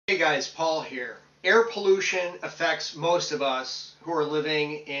guys, Paul here. Air pollution affects most of us who are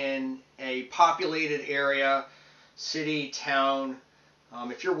living in a populated area, city, town.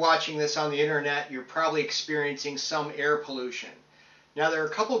 If you're watching this on the internet, you're probably experiencing some air pollution. Now, there are a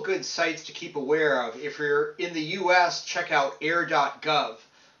couple good sites to keep aware of. If you're in the US, check out air.gov.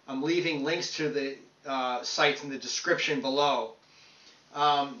 I'm leaving links to the sites in the description below.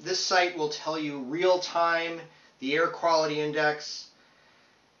 This site will tell you real-time the air quality index,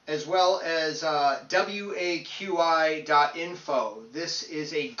 as well as waqi.info. This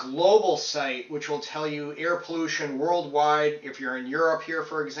is a global site which will tell you air pollution worldwide. If you're in Europe here,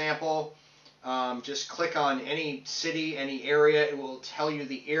 for example, just click on any city, any area. It will tell you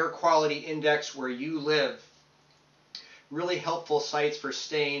the air quality index where you live. Really helpful sites for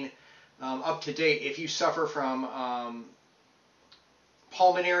staying up to date if you suffer from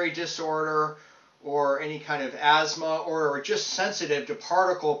pulmonary disorder or any kind of asthma, or are just sensitive to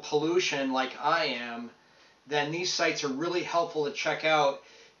particle pollution like I am, then these sites are really helpful to check out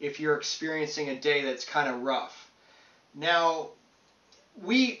if you're experiencing a day that's kind of rough. Now,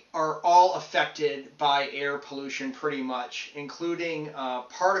 we are all affected by air pollution pretty much, including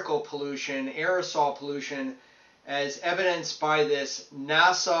particle pollution, aerosol pollution, as evidenced by this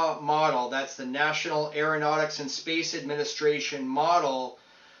NASA model. That's the National Aeronautics and Space Administration model,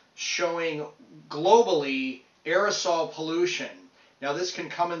 showing globally aerosol pollution. Now, this can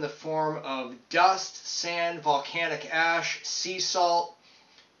come in the form of dust, sand, volcanic ash, sea salt,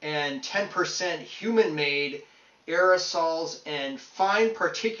 and 10% human-made aerosols and fine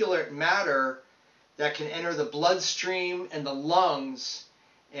particulate matter that can enter the bloodstream and the lungs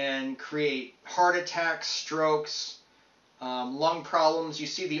and create heart attacks, strokes, lung problems. You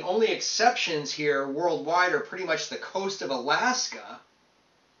see, the only exceptions here worldwide are pretty much the coast of Alaska,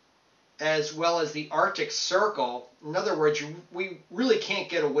 as well as the Arctic Circle. In other words, we really can't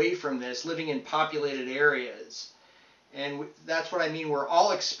get away from this living in populated areas. And that's what I mean. We're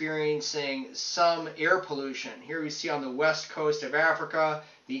all experiencing some air pollution. Here we see on the west coast of Africa,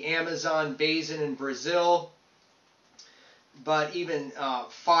 the Amazon basin in Brazil, but even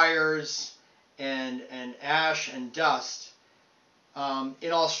fires and ash and dust.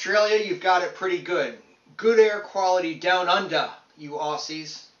 In Australia, you've got it pretty good. Good air quality down under, you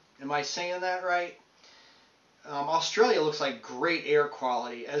Aussies. Am I saying that right? Australia looks like great air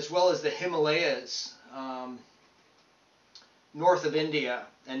quality, as well as the Himalayas, north of India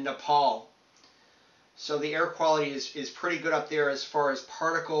and Nepal. So the air quality is pretty good up there as far as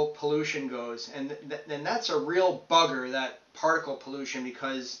particle pollution goes. And that's a real bugger, that particle pollution,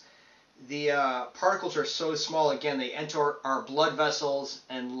 because the particles are so small. Again, they enter our blood vessels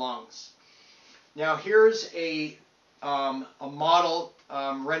and lungs. Now, here's a model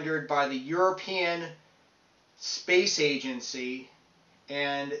rendered by the European Space Agency,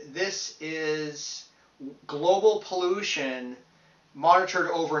 and this is global pollution monitored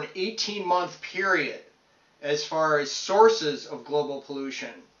over an 18-month period as far as sources of global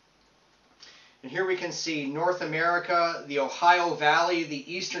pollution. And here we can see North America, the Ohio Valley,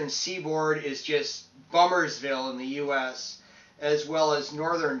 the eastern seaboard is just Bummersville in the US, as well as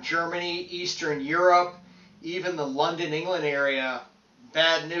northern Germany, eastern Europe, even the London, England area.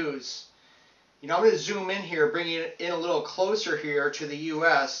 Bad news. You know, I'm going to zoom in here, bring it in a little closer here to the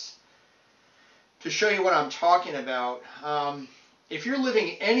US to show you what I'm talking about. If you're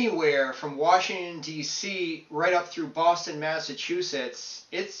living anywhere from Washington, D.C. right up through Boston, Massachusetts,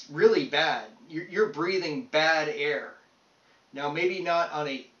 it's really bad. You're breathing bad air. Now, maybe not on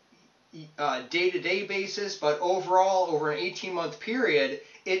a day-to-day basis, but overall, over an 18-month period,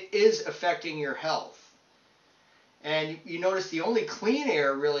 it is affecting your health. And you notice the only clean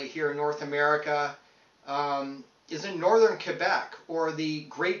air really here in North America is in northern Quebec, or the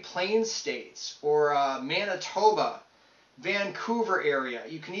Great Plains states, or Manitoba, Vancouver area.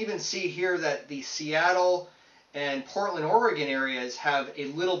 You can even see here that the Seattle and Portland, Oregon areas have a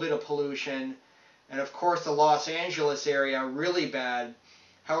little bit of pollution. And of course the Los Angeles area, really bad.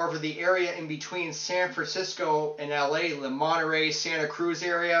 However, the area in between San Francisco and LA, the Monterey, Santa Cruz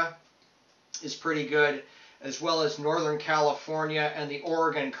area, is pretty good, as well as Northern California and the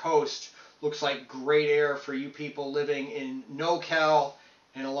Oregon coast. Looks like great air for you people living in NoCal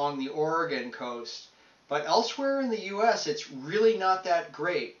and along the Oregon coast. But elsewhere in the US, it's really not that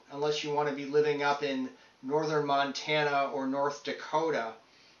great unless you want to be living up in northern Montana or North Dakota.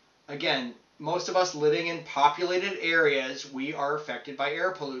 Again, most of us living in populated areas, we are affected by air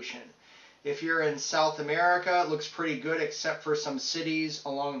pollution. If you're in South America, it looks pretty good except for some cities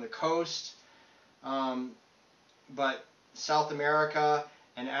along the coast. But South America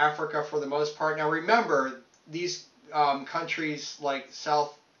and Africa for the most part. Now remember, these countries like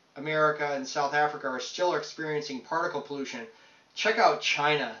South America and South Africa are still experiencing particle pollution. Check out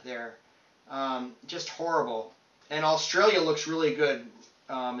China there. Just horrible. And Australia looks really good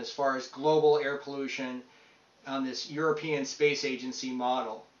as far as global air pollution on this European Space Agency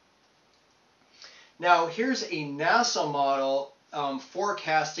model. Now here's a NASA model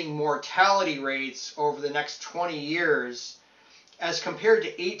forecasting mortality rates over the next 20 years as compared to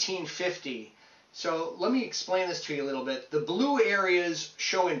 1850. So let me explain this to you a little bit. The blue areas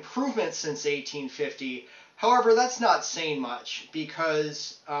show improvement since 1850. However, that's not saying much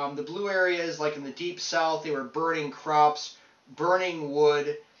because the blue areas, like in the deep south, they were burning crops, burning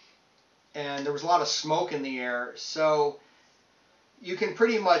wood, and there was a lot of smoke in the air. So you can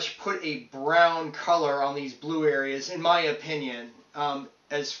pretty much put a brown color on these blue areas, in my opinion,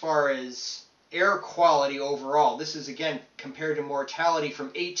 as far as air quality overall. This is, again, compared to mortality from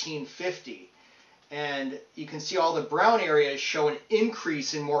 1850. And you can see all the brown areas show an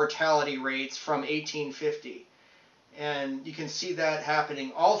increase in mortality rates from 1850. And you can see that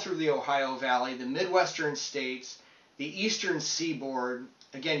happening all through the Ohio Valley, the Midwestern states, the eastern seaboard.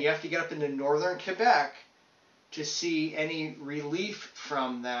 Again, you have to get up into northern Quebec to see any relief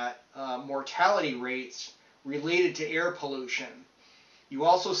from that mortality rates related to air pollution. You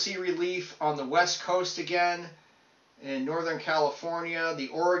also see relief on the west coast again, in Northern California, the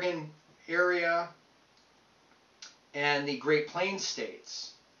Oregon area, and the Great Plains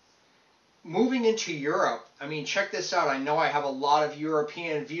states. Moving into Europe, I mean, check this out. I know I have a lot of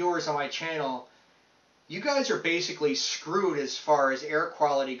European viewers on my channel. You guys are basically screwed as far as air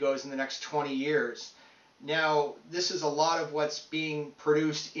quality goes in the next 20 years. Now, this is a lot of what's being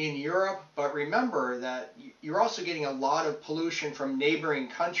produced in Europe, but remember that you're also getting a lot of pollution from neighboring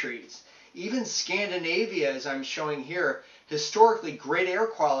countries. Even Scandinavia, as I'm showing here, historically great air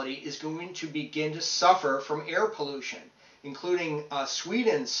quality is going to begin to suffer from air pollution, including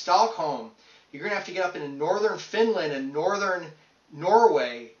Sweden, Stockholm. You're going to have to get up into northern Finland and northern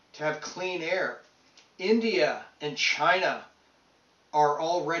Norway to have clean air. India and China are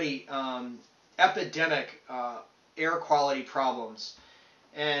already epidemic air quality problems.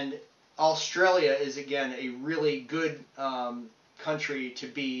 And Australia is, again, a really good country to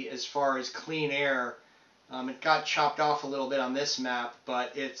be as far as clean air. It got chopped off a little bit on this map,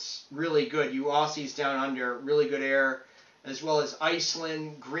 but it's really good. You Aussies down under, really good air, as well as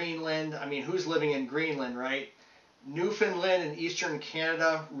Iceland, Greenland. I mean, who's living in Greenland, right? Newfoundland and eastern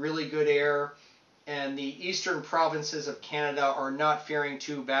Canada, really good air. And the eastern provinces of Canada are not faring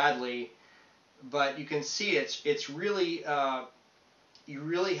too badly. But you can see it's really, you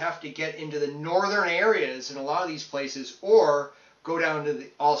really have to get into the northern areas in a lot of these places, or go down to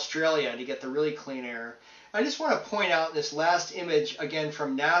Australia to get the really clean air. I just want to point out this last image, again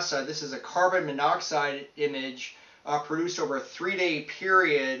from NASA. This is a carbon monoxide image produced over a 3-day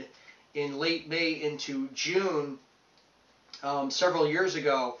period in late May into June several years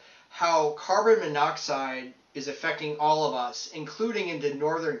ago, how carbon monoxide is affecting all of us, including into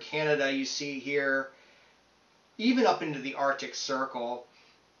northern Canada, you see here, even up into the Arctic Circle.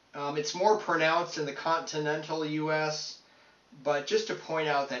 It's more pronounced in the continental U.S., but just to point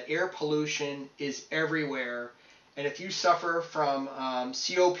out that air pollution is everywhere. And if you suffer from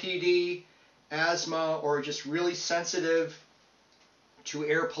COPD, asthma, or just really sensitive to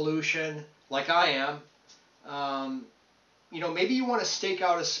air pollution, like I am, you know, maybe you want to stake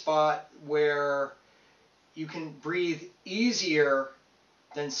out a spot where you can breathe easier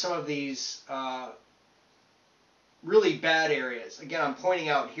than some of these really bad areas. Again, I'm pointing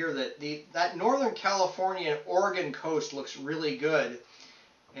out here that that Northern California and Oregon coast looks really good,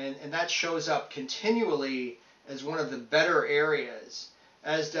 and that shows up continually as one of the better areas,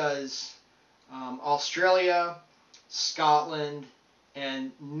 as does Australia, Scotland,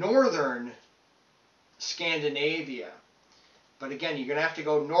 and northern Scandinavia. But again, you're going to have to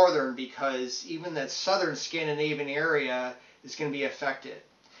go northern because even that southern Scandinavian area is going to be affected.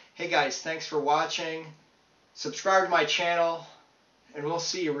 Hey guys, thanks for watching. Subscribe to my channel, and we'll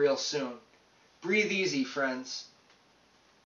see you real soon. Breathe easy, friends.